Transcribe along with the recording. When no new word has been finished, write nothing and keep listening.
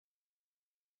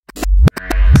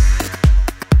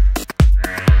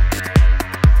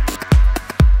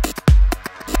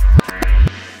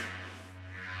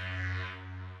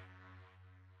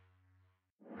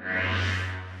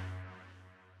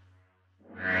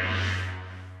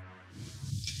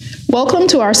Welcome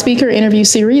to our speaker interview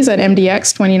series at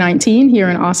MDX 2019 here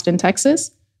in Austin,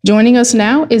 Texas. Joining us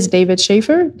now is David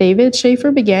Shafer. David Shafer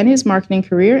began his marketing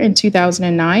career in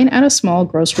 2009 at a small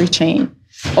grocery chain.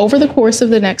 Over the course of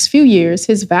the next few years,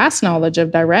 his vast knowledge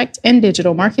of direct and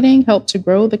digital marketing helped to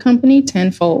grow the company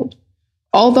tenfold.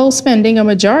 Although spending a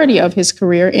majority of his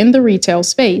career in the retail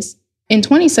space, in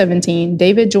 2017,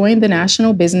 David joined the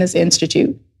National Business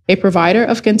Institute, a provider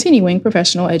of continuing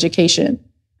professional education.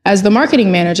 As the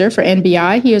marketing manager for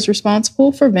NBI, he is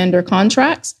responsible for vendor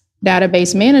contracts,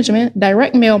 database management,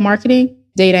 direct mail marketing,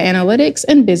 data analytics,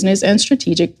 and business and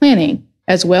strategic planning,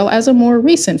 as well as a more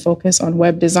recent focus on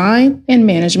web design and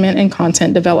management and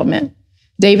content development.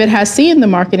 David has seen the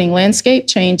marketing landscape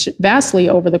change vastly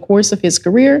over the course of his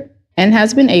career and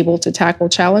has been able to tackle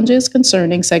challenges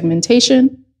concerning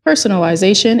segmentation,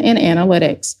 personalization, and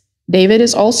analytics. David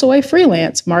is also a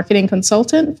freelance marketing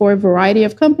consultant for a variety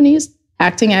of companies,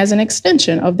 acting as an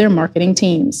extension of their marketing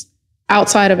teams.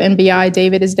 Outside of NBI,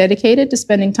 David is dedicated to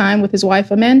spending time with his wife,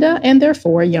 Amanda, and their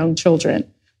 4 young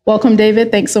children. Welcome,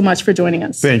 David. Thanks so much for joining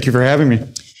us. Thank you for having me.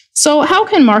 So how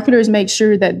can marketers make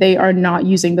sure that they are not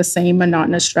using the same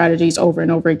monotonous strategies over and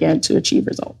over again to achieve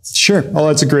results? Sure. Well,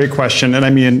 that's a great question. And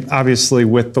I mean, obviously,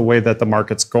 with the way that the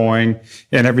market's going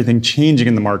and everything changing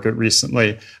in the market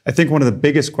recently, I think one of the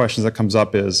biggest questions that comes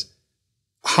up is,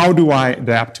 how do I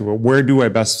adapt to it? Where do I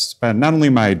best spend not only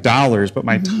my dollars, but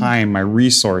my time, my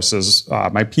resources,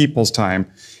 my people's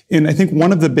time? And I think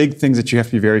one of the big things that you have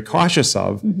to be very cautious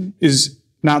of is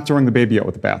not throwing the baby out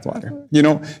with the bathwater. You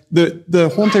know,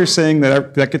 the whole entire saying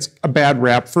that gets a bad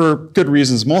rap for good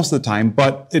reasons most of the time,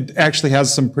 but it actually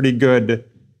has some pretty good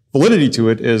validity to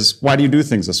it is, why do you do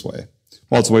things this way?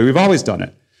 Well, it's the way we've always done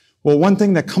it. Well, one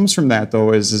thing that comes from that,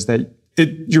 though, is that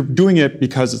you're doing it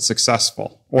because it's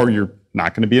successful, or you're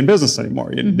not going to be in business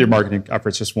anymore. Your marketing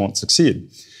efforts just won't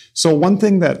succeed. So one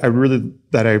thing that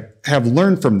I have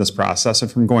learned from this process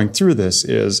and from going through this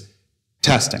is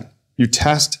testing. You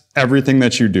test everything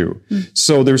that you do.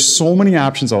 So there's so many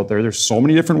options out there. There's so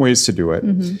many different ways to do it.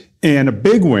 And a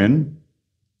big win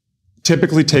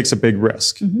typically takes a big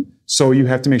risk. So you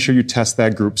have to make sure you test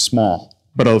that group small.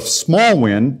 But a small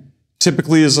win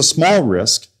typically is a small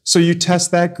risk. So you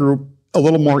test that group a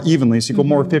little more evenly, so you go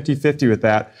more 50-50 with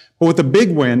that. But with a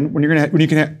big win, when you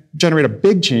can generate a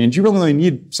big change, you really only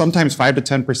need sometimes 5 to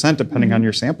 10%, depending on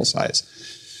your sample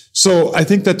size. So I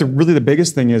think that the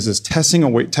biggest thing is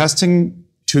testing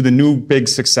to the new big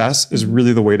success is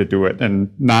really the way to do it, and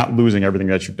not losing everything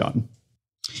that you've done.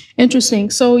 Interesting.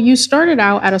 So you started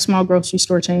out at a small grocery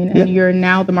store chain, and you're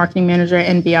now the marketing manager at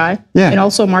NBI, and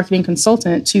also a marketing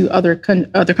consultant to other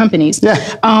companies.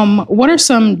 What are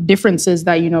some differences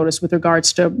that you notice with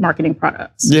regards to marketing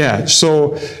products?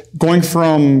 So going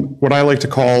from what I like to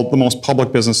call the most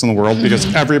public business in the world,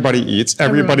 because everybody eats,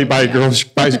 everybody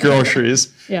buys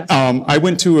groceries. I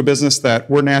went to a business that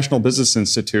we're National Business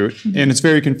Institute, and it's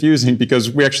very confusing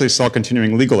because we actually sell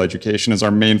continuing legal education as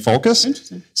our main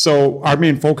focus. So our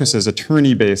main focus is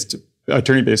attorney-based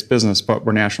business, but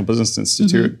we're National Business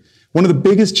Institute. One of the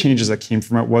biggest changes that came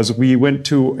from it was we went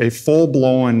to a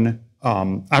full-blown,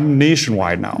 I'm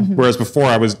nationwide now, whereas before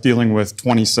I was dealing with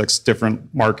 26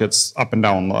 different markets up and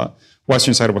down the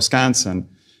western side of Wisconsin.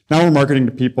 Now we're marketing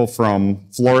to people from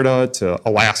Florida to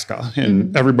Alaska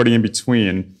and everybody in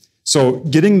between. So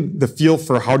getting the feel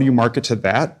for how do you market to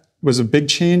that was a big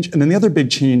change. And then the other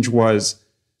big change was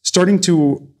starting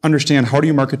to understand how do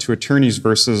you market to attorneys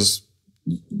versus,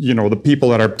 the people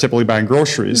that are typically buying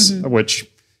groceries, which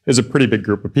is a pretty big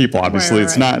group of people. Obviously,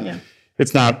 it's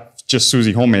not just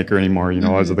Susie Homemaker anymore,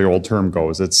 as the old term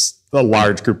goes. It's a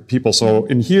large group of people. So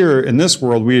in this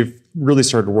world, we've really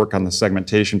started to work on the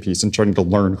segmentation piece and trying to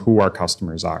learn who our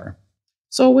customers are.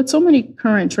 So with so many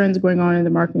current trends going on in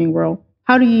the marketing world,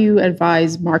 how do you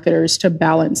advise marketers to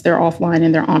balance their offline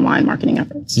and their online marketing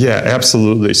efforts? Yeah,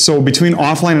 absolutely. So between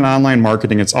offline and online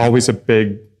marketing, it's always a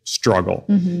big struggle.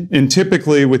 And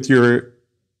typically with your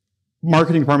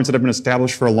marketing departments that have been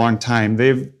established for a long time,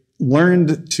 they've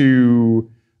learned to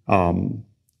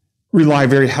rely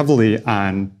very heavily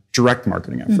on direct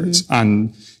marketing efforts,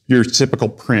 on your typical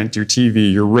print, your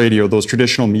TV, your radio, those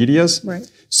traditional medias.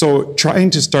 So trying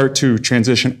to start to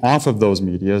transition off of those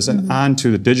medias and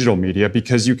onto the digital media,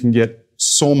 because you can get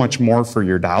so much more for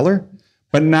your dollar,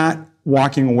 but not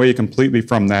walking away completely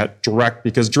from that direct,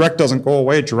 because direct doesn't go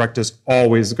away. Direct is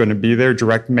always going to be there.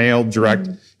 Direct mail, direct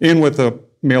in with the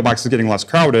mailbox is getting less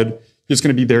crowded, it's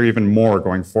going to be there even more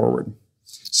going forward.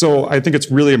 So I think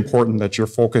it's really important that you're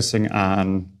focusing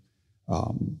on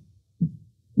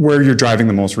where you're driving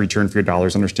the most return for your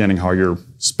dollars, understanding how your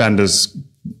spend is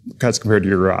as compared to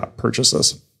your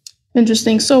purchases.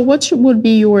 Interesting. So what would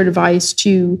be your advice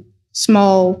to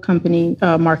small company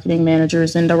marketing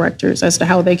managers and directors as to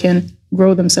how they can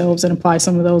grow themselves and apply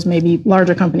some of those maybe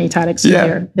larger company tactics to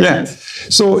their business? Yeah.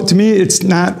 So to me, it's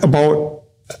not about,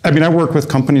 I mean, I work with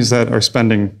companies that are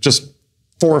spending just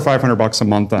 $400 or $500 a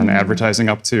month on advertising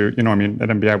up to, you know, I mean, at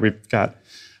NBI, we've got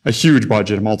a huge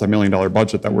budget, a multi-million-dollar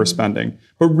budget that we're spending.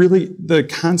 But really, the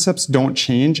concepts don't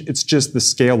change. It's just the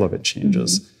scale of it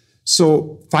changes.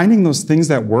 So finding those things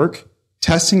that work,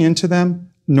 testing into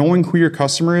them, knowing who your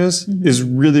customer is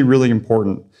really, really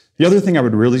important. The other thing I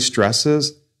would really stress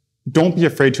is don't be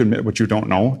afraid to admit what you don't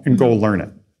know and go learn it.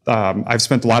 I've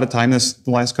spent a lot of time the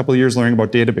last couple of years learning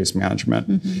about database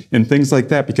management and things like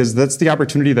that, because that's the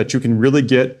opportunity that you can really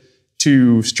get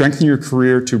to strengthen your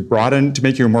career, to broaden, to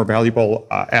make you a more valuable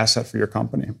asset for your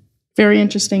company. Very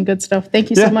interesting. Good stuff.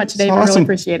 Thank you so much, David. Awesome. Really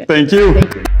appreciate it. Thank you.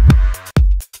 Thank you.